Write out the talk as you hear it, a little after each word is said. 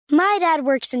My dad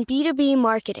works in B2B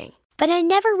marketing, but I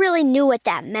never really knew what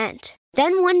that meant.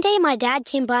 Then one day my dad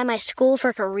came by my school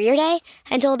for career day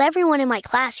and told everyone in my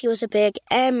class he was a big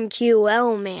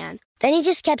MQL man. Then he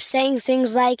just kept saying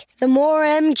things like, the more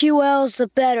MQLs the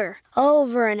better,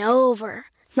 over and over.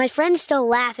 My friends still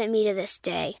laugh at me to this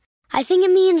day. I think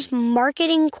it means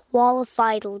marketing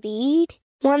qualified lead.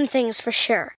 One thing's for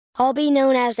sure, I'll be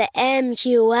known as the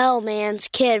MQL man's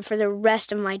kid for the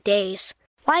rest of my days.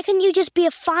 Why couldn't you just be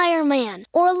a fireman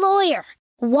or a lawyer?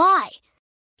 Why?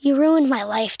 You ruined my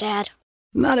life, Dad.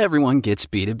 Not everyone gets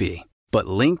B2B, but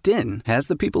LinkedIn has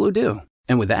the people who do.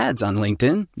 And with ads on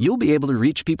LinkedIn, you'll be able to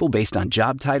reach people based on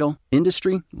job title,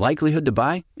 industry, likelihood to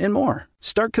buy, and more.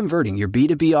 Start converting your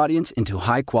B2B audience into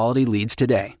high-quality leads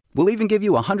today. We'll even give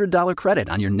you a $100 credit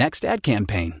on your next ad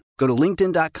campaign. Go to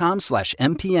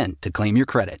linkedin.com/MPN to claim your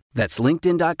credit. That's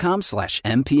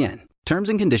linkedin.com/MPN. Terms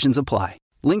and conditions apply.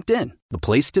 LinkedIn, the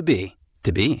place to be,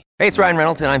 to be. Hey, it's Ryan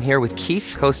Reynolds, and I'm here with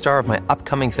Keith, co-star of my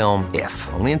upcoming film, If,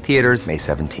 only in theaters May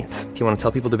 17th. Do you want to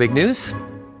tell people the big news?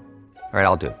 All right,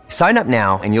 I'll do it. Sign up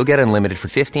now and you'll get unlimited for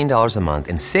 $15 a month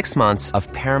and 6 months of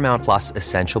Paramount Plus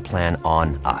Essential Plan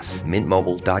on us.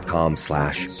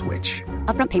 MintMobile.com/switch.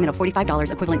 Upfront payment of $45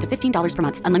 equivalent to $15 per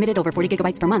month. Unlimited over 40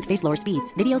 gigabytes per month. Face lower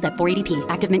speeds. Videos at 480p.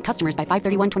 Active Mint customers by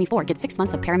 531.24 get 6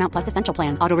 months of Paramount Plus Essential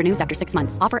Plan. Auto renews after 6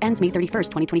 months. Offer ends May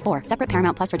 31st, 2024. Separate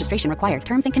Paramount Plus registration required.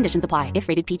 Terms and conditions apply if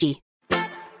rated PG.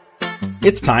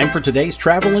 It's time for today's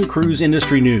travel and cruise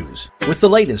industry news. With the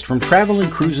latest from travel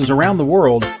and cruises around the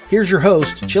world, here's your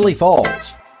host, Chili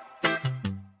Falls.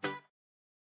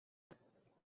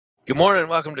 Good morning.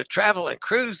 Welcome to Travel and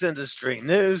Cruise Industry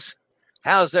News.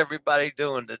 How's everybody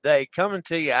doing today? Coming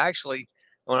to you, actually,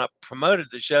 when I promoted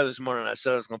the show this morning, I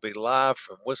said I was going to be live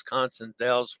from Wisconsin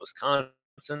Dells,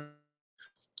 Wisconsin.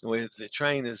 The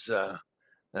train is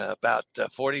about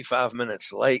 45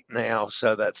 minutes late now,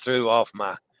 so that threw off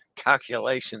my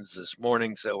calculations this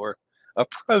morning. So we're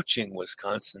approaching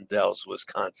Wisconsin Dells,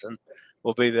 Wisconsin.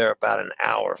 We'll be there about an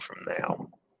hour from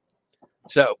now.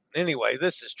 So anyway,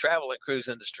 this is Travel and Cruise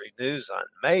Industry News on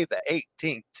May the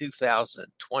 18th,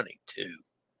 2022.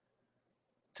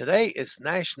 Today is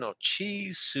National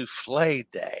Cheese Souffle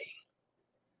Day.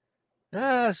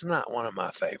 That's not one of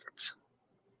my favorites.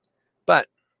 But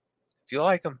if you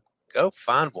like them, go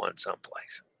find one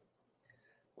someplace.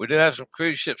 We do have some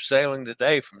cruise ships sailing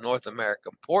today from North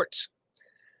American ports.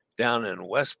 Down in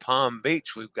West Palm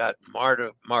Beach, we've got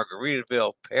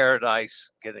Margaritaville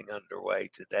Paradise getting underway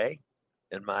today.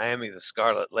 In Miami, the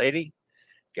Scarlet Lady.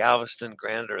 Galveston,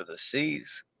 Grandeur of the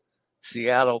Seas.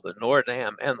 Seattle, the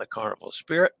Nordam and the Carnival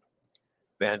Spirit.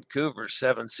 Vancouver,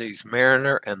 Seven Seas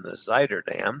Mariner and the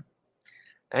Zuiderdam.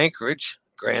 Anchorage,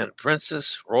 Grand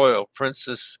Princess, Royal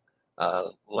Princess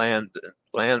land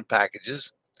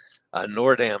packages.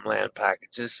 Nordam land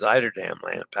packages, Zuiderdam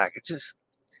land packages.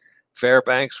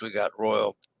 Fairbanks, we got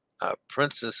Royal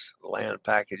Princess land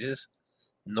packages,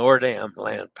 Nordam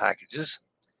land packages,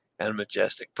 and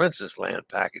Majestic Princess land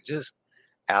packages.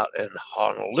 Out in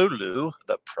Honolulu,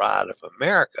 the Pride of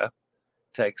America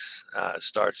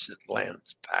starts its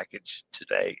land package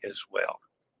today as well.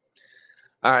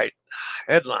 All right,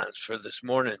 headlines for this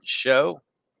morning's show.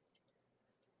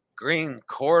 Green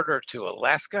Corridor to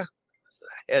Alaska.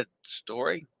 Head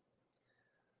story.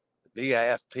 The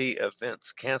VIFP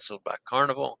events canceled by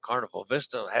Carnival. Carnival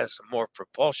Vista has some more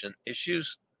propulsion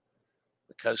issues.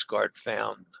 The Coast Guard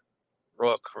found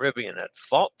Royal Caribbean at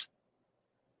fault.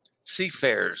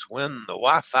 Seafarers win the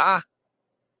Wi-Fi.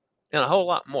 And a whole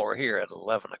lot more here at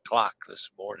 11 o'clock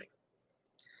this morning.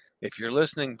 If you're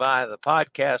listening via the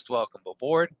podcast, welcome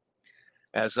aboard.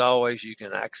 As always, you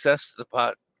can access the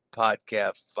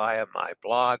podcast via my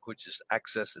blog, which is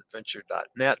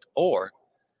accessadventure.net, or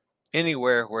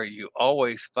anywhere where you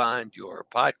always find your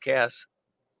podcasts,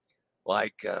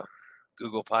 like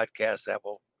Google Podcasts,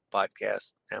 Apple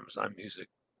Podcasts, Amazon Music,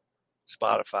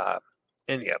 Spotify,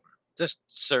 any of them. Just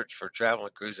search for Travel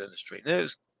and Cruise Industry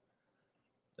News,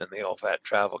 and the old fat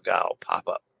travel guy will pop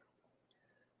up.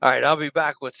 All right, I'll be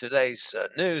back with today's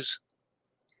news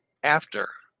after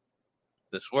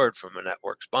this word from a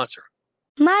network sponsor.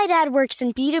 My dad works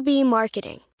in B2B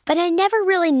marketing, but I never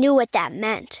really knew what that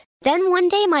meant. Then one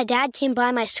day my dad came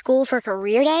by my school for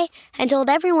career day and told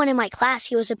everyone in my class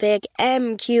he was a big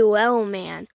MQL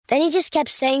man. Then he just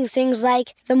kept saying things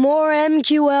like, the more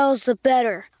MQLs the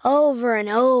better, over and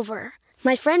over.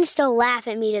 My friends still laugh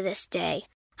at me to this day.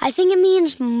 I think it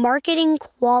means marketing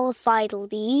qualified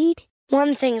lead.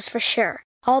 One thing's for sure,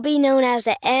 I'll be known as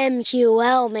the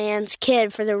MQL man's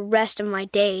kid for the rest of my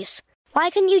days. Why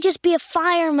couldn't you just be a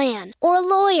fireman or a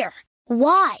lawyer?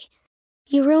 Why?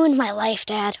 You ruined my life,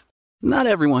 Dad. Not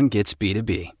everyone gets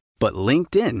B2B, But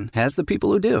LinkedIn has the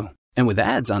people who do. And with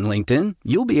ads on LinkedIn,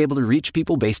 you'll be able to reach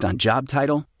people based on job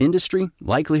title, industry,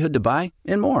 likelihood to buy,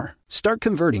 and more. Start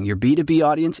converting your B2B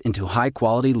audience into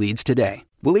high-quality leads today.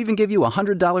 We'll even give you a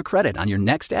 $100 credit on your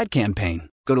next ad campaign.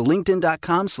 Go to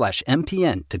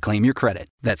linkedin.com/MPN to claim your credit.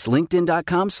 That's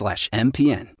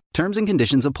linkedin.com/MPN. Terms and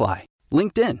conditions apply.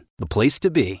 LinkedIn, the place to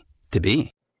be, to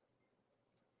be.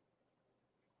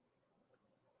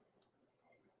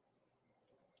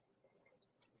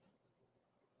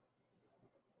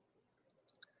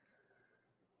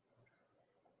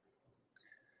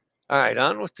 All right,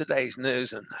 on with today's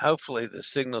news, and hopefully the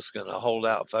signal's going to hold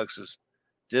out. Folks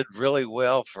did really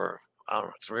well for, I don't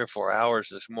know, 3 or 4 hours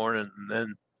this morning, and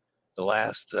then the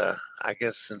last, I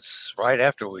guess, since right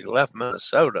after we left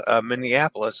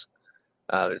Minneapolis,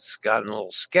 it's gotten a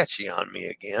little sketchy on me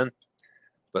again.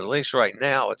 But at least right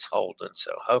now it's holding,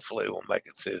 so hopefully we'll make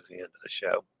it through the end of the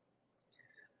show.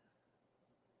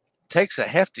 It takes a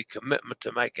hefty commitment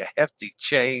to make a hefty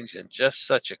change, and just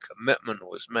such a commitment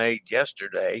was made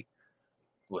yesterday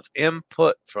with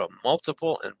input from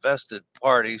multiple invested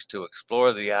parties to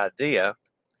explore the idea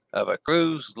of a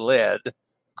cruise-led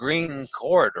green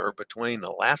corridor between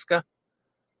Alaska,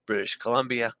 British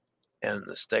Columbia, and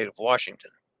the state of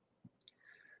Washington.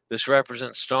 This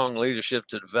represents strong leadership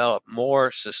to develop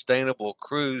more sustainable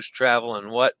cruise travel in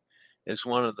what is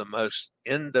one of the most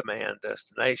in-demand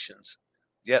destinations,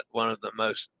 yet one of the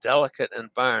most delicate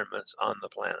environments on the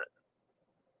planet.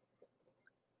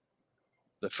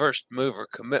 The first mover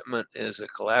commitment is a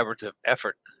collaborative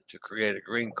effort to create a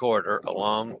green corridor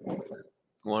along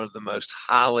one of the most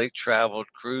highly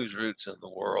traveled cruise routes in the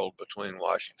world between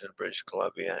Washington, British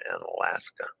Columbia, and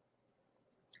Alaska.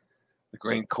 The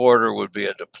green corridor would be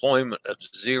a deployment of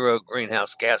zero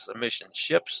greenhouse gas emission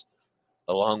ships,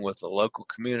 along with the local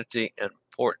community and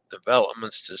port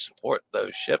developments to support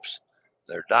those ships,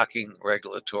 their docking,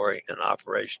 regulatory, and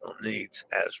operational needs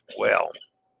as well.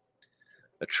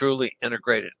 A truly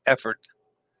integrated effort,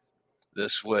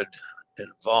 this would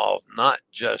involve not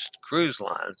just cruise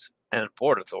lines and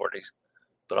port authorities,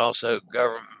 but also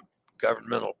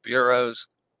governmental bureaus,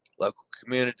 local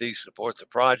communities support the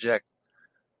project.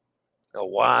 A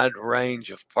wide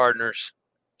range of partners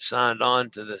signed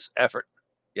on to this effort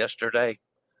yesterday,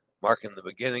 marking the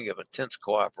beginning of intense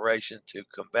cooperation to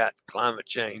combat climate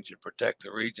change and protect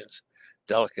the region's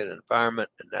delicate environment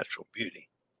and natural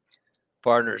beauty.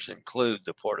 Partners include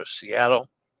the Port of Seattle,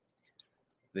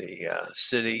 the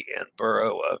City and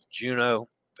Borough of Juneau,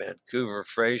 Vancouver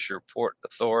Fraser Port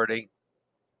Authority,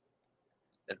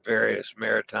 and various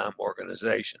maritime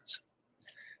organizations.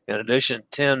 In addition,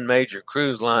 10 major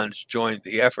cruise lines joined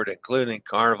the effort, including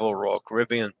Carnival, Royal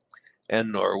Caribbean,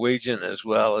 and Norwegian, as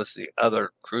well as the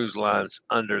other cruise lines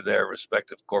under their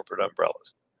respective corporate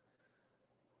umbrellas.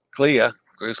 CLIA,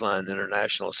 Cruise Line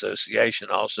International Association,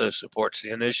 also supports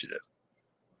the initiative.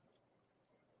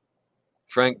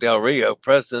 Frank Del Rio,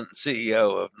 President and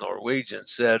CEO of Norwegian,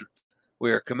 said,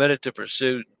 "We are committed to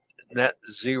pursue net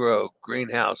zero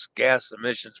greenhouse gas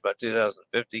emissions by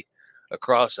 2050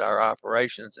 across our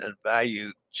operations and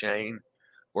value chain,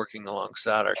 working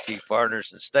alongside our key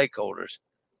partners and stakeholders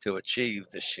to achieve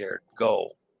the shared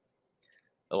goal."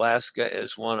 Alaska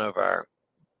is one of our,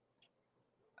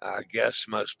 I guess,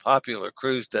 most popular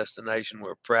cruise destination.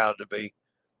 We're proud to be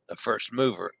the first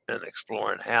mover in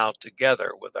exploring how,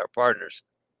 together with our partners,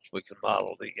 we can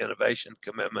model the innovation,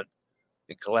 commitment,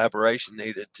 and collaboration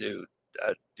needed to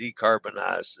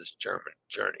decarbonize this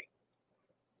journey.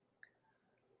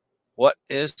 What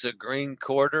is a green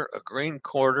corridor? A green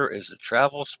corridor is a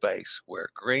travel space where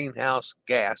greenhouse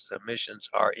gas emissions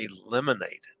are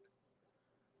eliminated.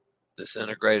 This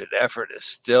integrated effort is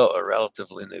still a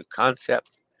relatively new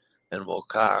concept and will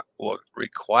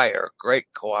require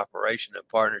great cooperation and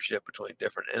partnership between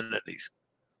different entities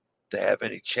to have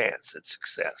any chance at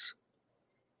success.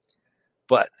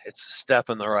 But it's a step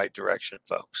in the right direction,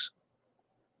 folks.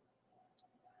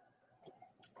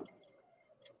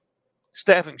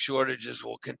 Staffing shortages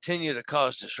will continue to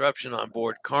cause disruption on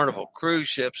board Carnival cruise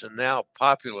ships, and now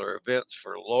popular events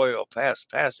for loyal past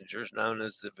passengers, known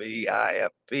as the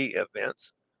VIP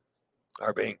events,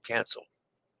 are being canceled.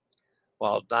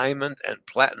 While Diamond and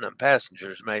Platinum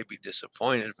passengers may be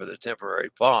disappointed for the temporary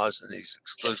pause in these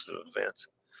exclusive events,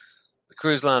 the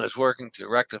cruise line is working to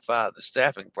rectify the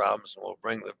staffing problems and will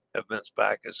bring the events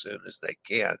back as soon as they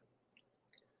can.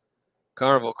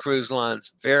 Carnival Cruise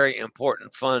Line's very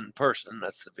important fun person,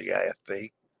 that's the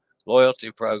VIFP,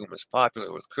 loyalty program is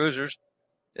popular with cruisers,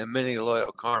 and many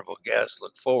loyal Carnival guests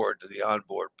look forward to the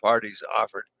onboard parties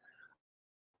offered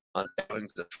on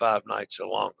sailings of 5 nights or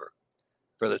longer.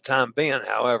 For the time being,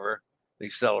 however,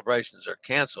 These celebrations are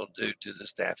canceled due to the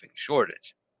staffing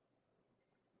shortage.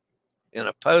 In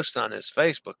a post on his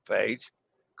Facebook page,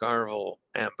 Carnival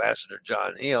Ambassador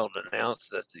John Heald announced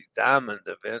that the Diamond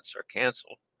events are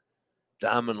canceled.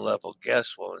 Diamond level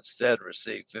guests will instead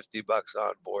receive $50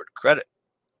 on board credit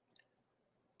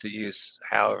to use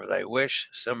however they wish.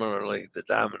 Similarly, the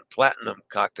Diamond Platinum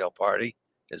cocktail party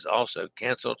is also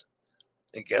canceled,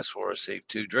 and guests will receive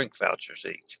 2 drink vouchers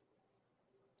each.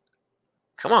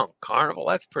 Come on, Carnival,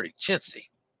 that's pretty chintzy.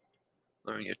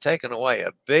 I mean, you're taking away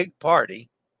a big party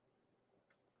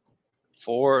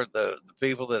for the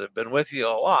people that have been with you a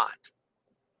lot.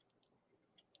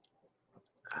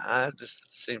 It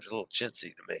just seems a little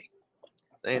chintzy to me.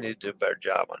 They need to do a better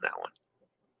job on that one.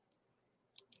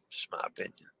 Just my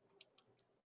opinion.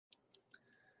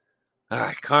 All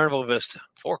right, Carnival Vista.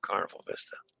 Poor Carnival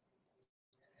Vista.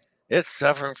 It's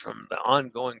suffering from the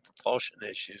ongoing propulsion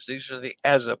issues. These are the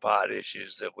Azipod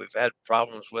issues that we've had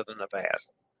problems with in the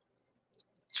past.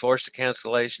 It's forced the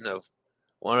cancellation of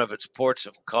one of its ports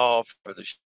of call for the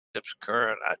ship's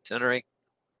current itinerary.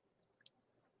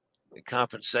 The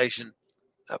compensation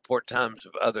port times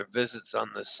of other visits on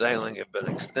this sailing have been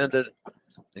extended,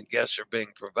 and guests are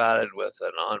being provided with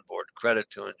an onboard credit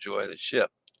to enjoy the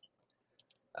ship.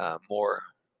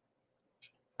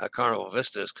 Carnival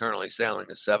Vista is currently sailing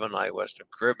a 7-night Western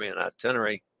Caribbean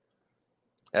itinerary,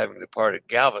 having departed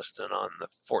Galveston on the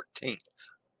 14th.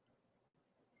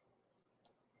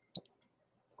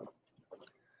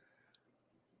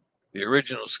 The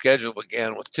original schedule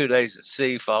began with 2 days at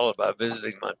sea, followed by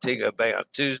visiting Montego Bay on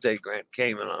Tuesday, Grand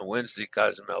Cayman on Wednesday,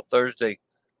 Cozumel Thursday,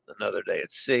 another day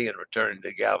at sea, and returning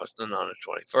to Galveston on the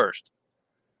 21st.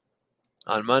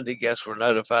 On Monday, guests were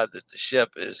notified that the ship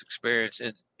is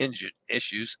experiencing engine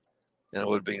issues and it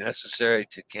would be necessary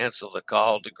to cancel the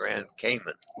call to Grand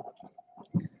Cayman.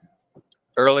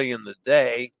 Early in the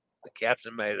day, the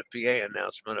captain made a PA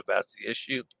announcement about the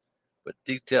issue, but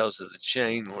details of the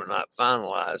change were not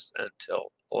finalized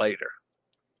until later.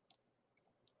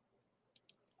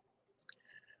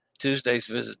 Tuesday's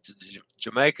visit to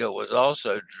Jamaica was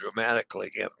also dramatically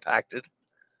impacted.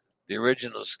 The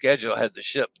original schedule had the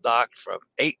ship docked from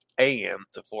 8 a.m.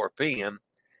 to 4 p.m.,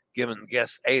 giving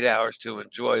guests 8 hours to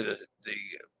enjoy the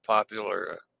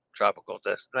popular tropical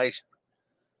destination.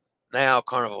 Now,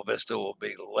 Carnival Vista will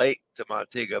be late to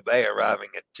Montego Bay, arriving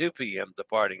at 2 p.m.,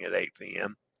 departing at 8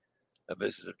 p.m., a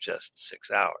visit of just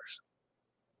 6 hours.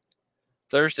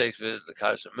 Thursday's visit to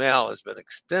Cozumel has been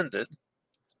extended.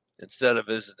 Instead of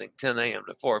visiting 10 a.m.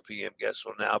 to 4 p.m., guests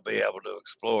will now be able to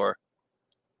explore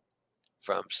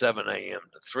from 7 a.m.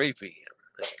 to 3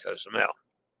 p.m. in Cozumel,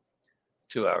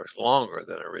 2 hours longer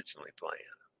than originally planned.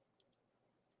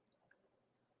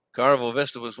 Carnival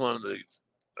Vista was one of the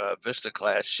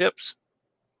Vista-class ships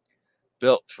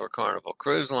built for Carnival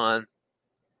Cruise Line,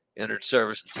 entered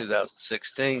service in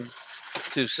 2016.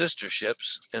 2 sister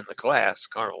ships in the class,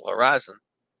 Carnival Horizon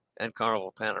and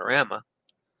Carnival Panorama,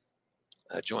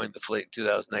 joined the fleet in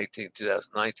 2018,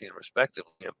 2019,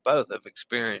 respectively, and both have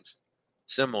experienced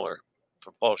similar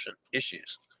propulsion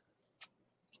issues.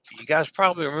 You guys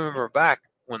probably remember back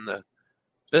when the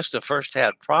Vista first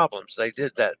had problems, they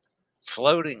did that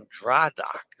floating dry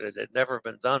dock that had never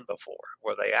been done before,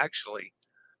 where they actually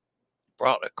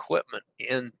brought equipment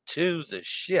into the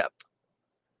ship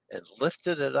and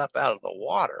lifted it up out of the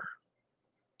water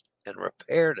and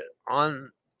repaired it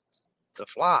on the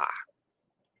fly.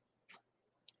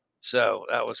 So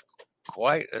that was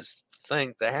quite a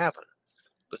thing to happen.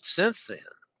 But since then,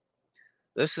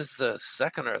 this is the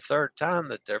second or third time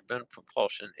that there have been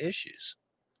propulsion issues.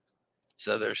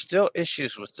 So there's still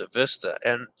issues with the Vista,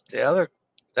 and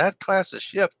that class of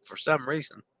ship, for some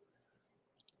reason,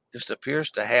 just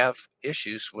appears to have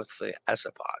issues with the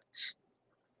Azipods.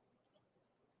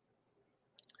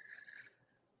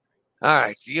 All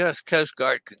right, the U.S. Coast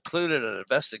Guard concluded an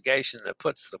investigation that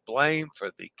puts the blame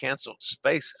for the canceled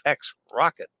SpaceX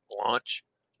rocket launch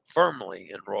firmly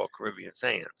in Royal Caribbean's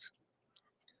hands.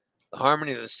 The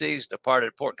Harmony of the Seas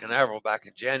departed Port Canaveral back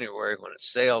in January when it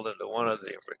sailed into one of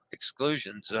the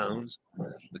exclusion zones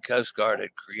the Coast Guard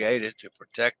had created to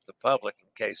protect the public in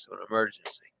case of an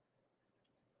emergency.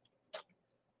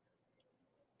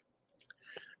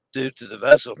 Due to the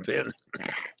vessel being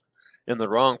in the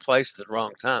wrong place at the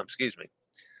wrong time, the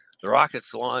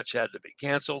rocket's launch had to be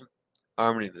canceled.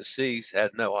 Harmony of the Seas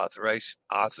had no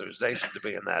authorization to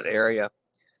be in that area.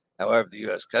 However, the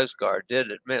U.S. Coast Guard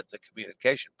did admit the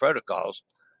communication protocols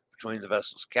between the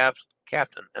vessel's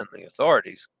captain and the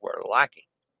authorities were lacking.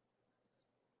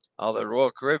 Although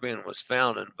Royal Caribbean was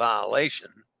found in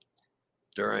violation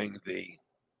during the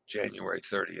January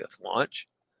 30th launch,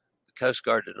 the Coast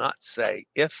Guard did not say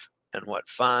if and what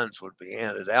fines would be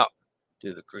handed out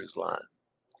to the cruise line.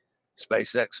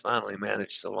 SpaceX finally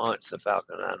managed to launch the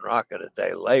Falcon 9 rocket a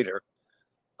day later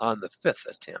on the 5th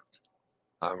attempt.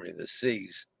 Harmony of the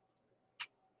Seas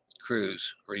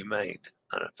cruise remained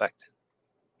unaffected.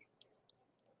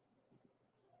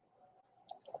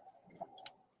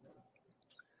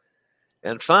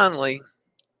 And finally,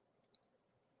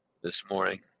 this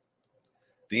morning,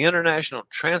 the International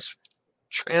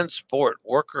Transport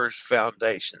Workers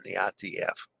Foundation, the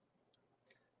ITF,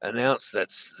 announced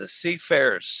that the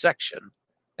Seafarers section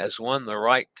has won the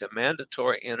right to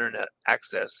mandatory internet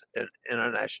access in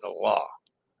international law,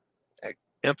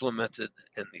 implemented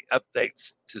in the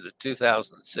updates to the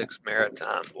 2006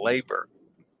 Maritime Labor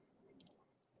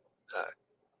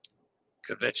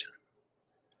Convention.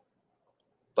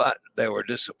 But they were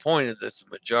disappointed that the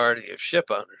majority of ship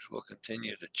owners will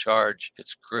continue to charge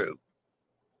its crew.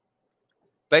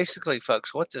 Basically,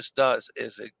 folks, what this does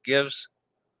is it gives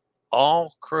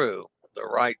all crew the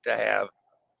right to have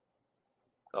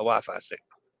a Wi-Fi signal.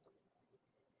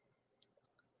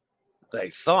 They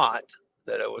thought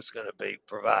that it was going to be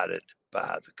provided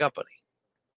by the company.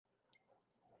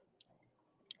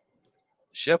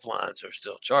 The ship lines are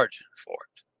still charging for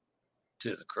it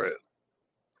to the crew.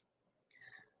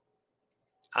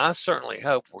 I certainly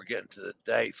hope we're getting to the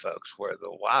day, folks, where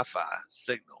the Wi-Fi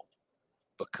signal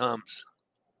becomes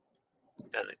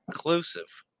an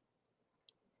inclusive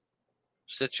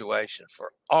situation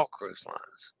for all cruise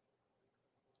lines.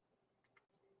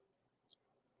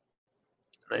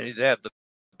 They need to have the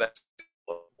best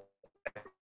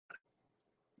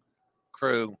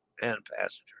crew and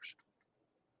passengers.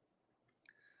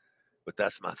 But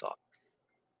that's my thought.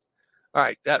 All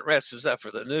right, that wraps us up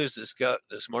for the news this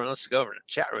morning. Let's go over to the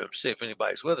chat room, see if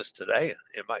anybody's with us today, and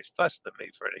anybody's fussing at me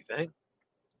for anything.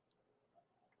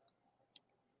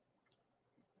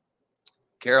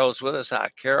 Carol's with us. Hi,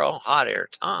 Carol. Hot Air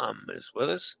Tom is with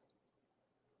us.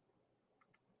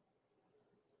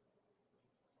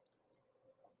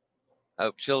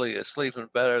 Hope Chili is sleeping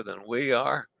better than we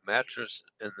are. Mattress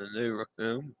in the new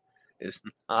room is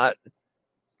not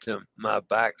to my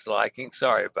back's liking.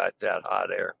 Sorry about that,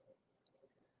 Hot Air.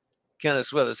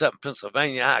 Kenneth's with us up in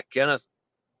Pennsylvania. Hi, Kenneth.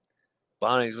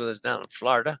 Bonnie's with us down in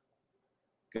Florida.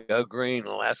 Go Green,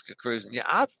 Alaska Cruising.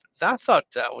 Yeah, I thought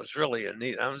that was really a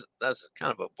neat. That's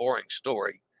kind of a boring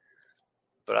story,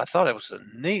 but I thought it was a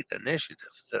neat initiative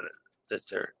that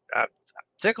they're. I'm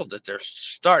tickled that they're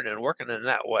starting and working in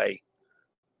that way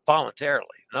voluntarily.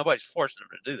 Nobody's forcing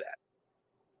them to do that.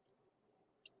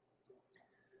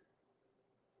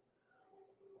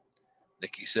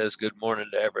 Nikki says good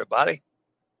morning to everybody.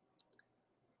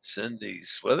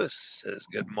 Cindy's with us, says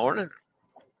good morning.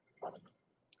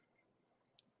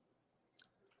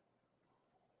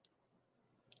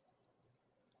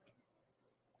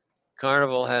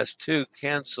 Carnival has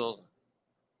canceled.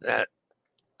 That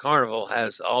Carnival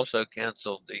has also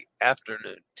canceled the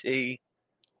afternoon tea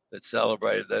that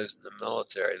celebrated those in the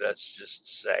military. That's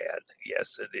just sad.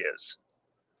 Yes, it is.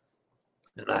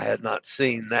 And I had not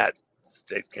seen that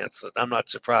they've canceled. I'm not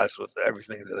surprised with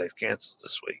everything that they've canceled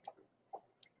this week.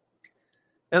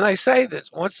 And they say that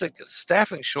once the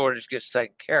staffing shortage gets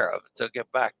taken care of, they'll get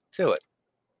back to it.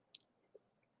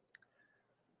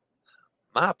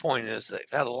 My point is they've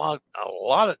had a lot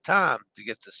of time to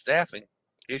get the staffing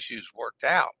issues worked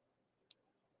out.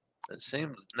 It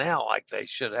seems now like they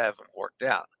should have them worked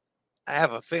out. I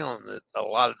have a feeling that a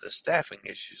lot of the staffing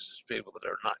issues is people that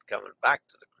are not coming back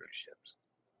to the cruise ships.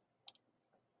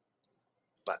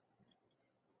 But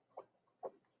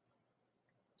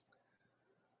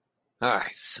all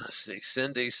right, so let's see.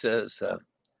 Cindy says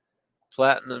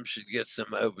Platinum should get some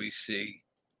OBC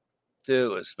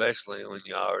too, especially when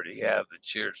you already have the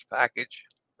Cheers package.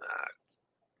 I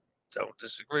don't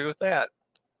disagree with that.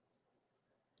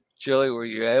 Chili, were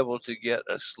you able to get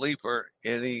a sleeper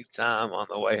any time on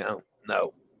the way home?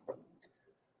 No.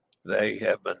 They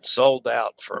have been sold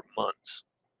out for months,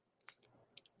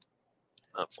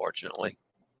 unfortunately.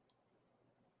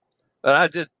 But I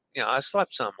did, I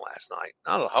slept some last night.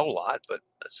 Not a whole lot, but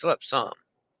I slept some.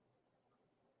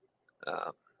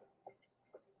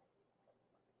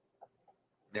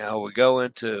 Now we go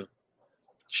into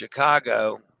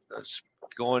Chicago.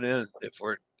 Going in, if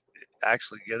we're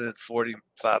actually getting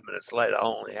 45 minutes late, I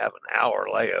only have an hour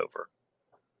layover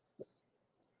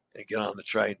and get on the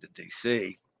train to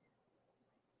D.C.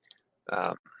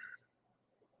 And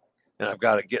I've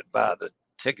got to get by the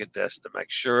ticket desk to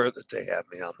make sure that they have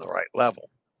me on the right level.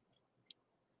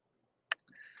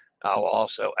 I'll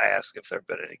also ask if there have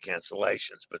been any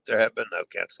cancellations, but there have been no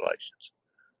cancellations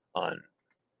on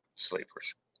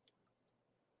sleepers.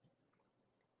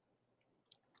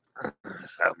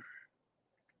 So,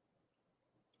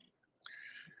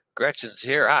 Gretchen's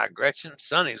here. Hi, Gretchen.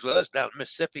 Sonny's with us down in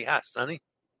Mississippi. Hi, Sonny.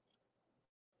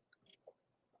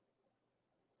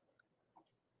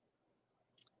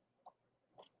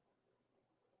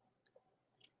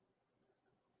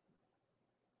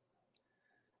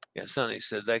 Yeah, Sonny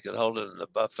said they could hold it in the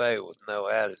buffet with no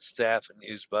added staff and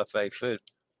use buffet food.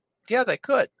 Yeah, they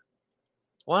could.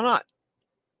 Why not?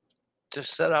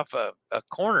 Just set off a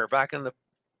corner back in the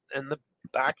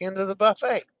back end of the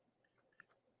buffet,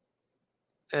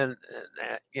 and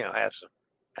have some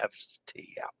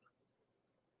tea out.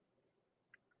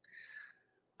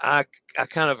 I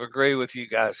kind of agree with you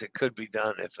guys. It could be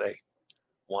done if they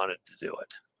wanted to do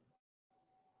it.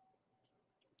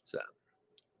 So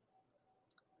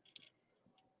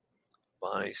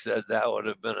Bonnie said that would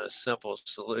have been a simple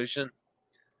solution,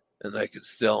 and they could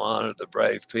still honor the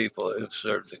brave people who've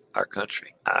served our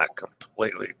country. I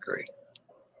completely agree.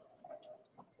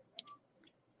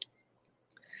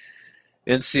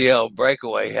 NCL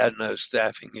Breakaway had no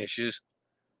staffing issues.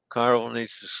 Carnival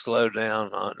needs to slow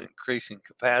down on increasing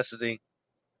capacity,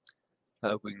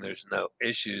 hoping there's no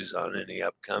issues on any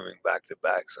upcoming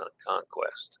back-to-backs on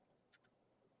Conquest.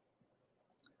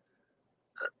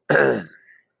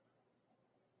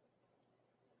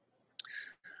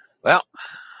 Well,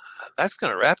 that's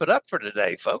going to wrap it up for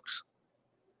today, folks.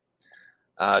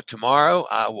 Tomorrow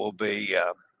I will be,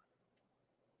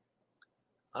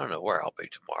 I don't know where I'll be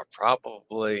tomorrow,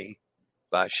 probably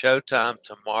by showtime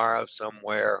tomorrow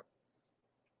somewhere,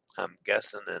 I'm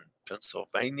guessing in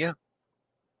Pennsylvania,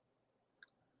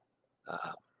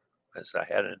 as I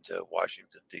head into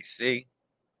Washington, D.C.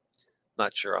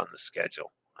 Not sure on the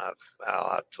schedule. I'll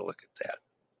have to look at that.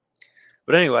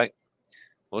 But anyway,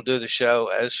 we'll do the show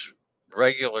as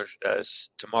regular as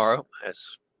tomorrow,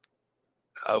 as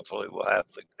hopefully we'll have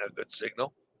a good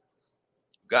signal.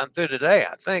 Gotten through today,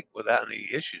 I think, without any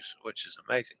issues, which is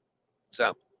amazing.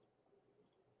 So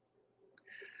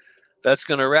that's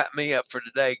going to wrap me up for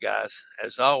today, guys.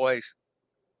 As always,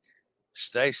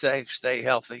 stay safe, stay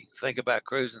healthy, think about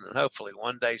cruising, and hopefully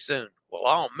one day soon we'll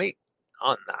all meet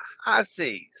on the high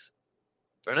seas.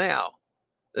 For now,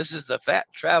 this is the Fat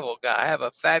Travel Guy. Have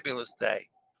a fabulous day.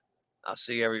 I'll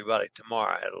see everybody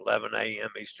tomorrow at 11 a.m.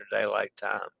 Eastern Daylight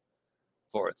Time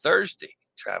for Thursday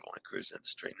Travel and Cruise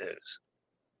Industry News.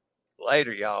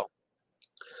 Later, y'all.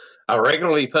 I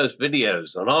regularly post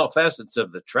videos on all facets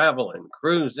of the travel and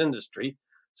cruise industry.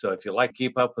 So if you like to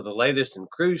keep up with the latest in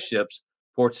cruise ships,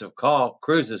 ports of call,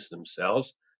 cruises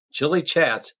themselves, chilly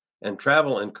chats, and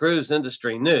travel and cruise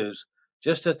industry news,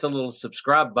 just hit the little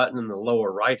subscribe button in the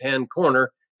lower right-hand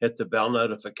corner. Hit the bell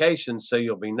notification so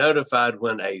you'll be notified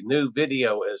when a new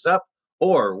video is up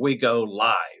or we go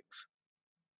live.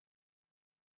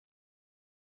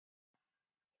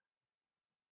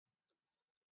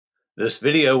 This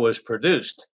video was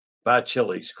produced by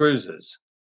Chili's Cruises.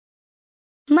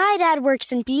 My dad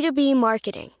works in B2B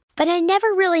marketing, but I never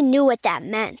really knew what that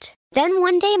meant. Then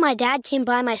one day my dad came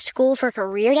by my school for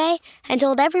career day and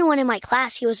told everyone in my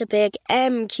class he was a big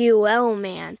MQL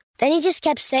man. Then he just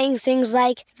kept saying things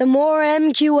like, the more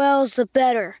MQLs, the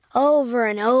better, over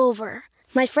and over.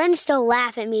 My friends still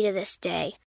laugh at me to this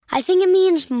day. I think it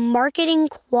means Marketing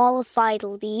Qualified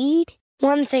Lead.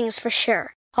 One thing's for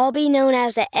sure. I'll be known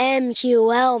as the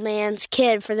MQL man's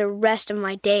kid for the rest of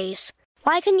my days.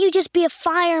 Why couldn't you just be a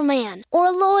fireman or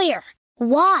a lawyer?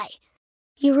 Why?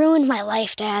 You ruined my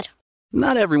life, Dad.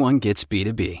 Not everyone gets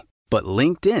B2B, but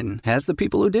LinkedIn has the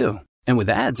people who do. And with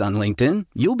ads on LinkedIn,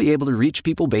 you'll be able to reach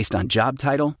people based on job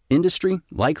title, industry,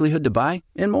 likelihood to buy,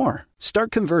 and more.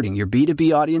 Start converting your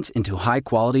B2B audience into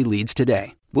high-quality leads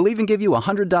today. We'll even give you a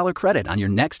 $100 credit on your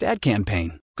next ad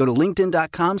campaign. Go to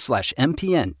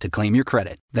linkedin.com/MPN to claim your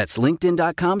credit. That's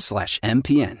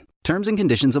linkedin.com/MPN. Terms and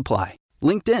conditions apply.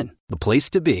 LinkedIn, the place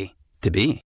to be.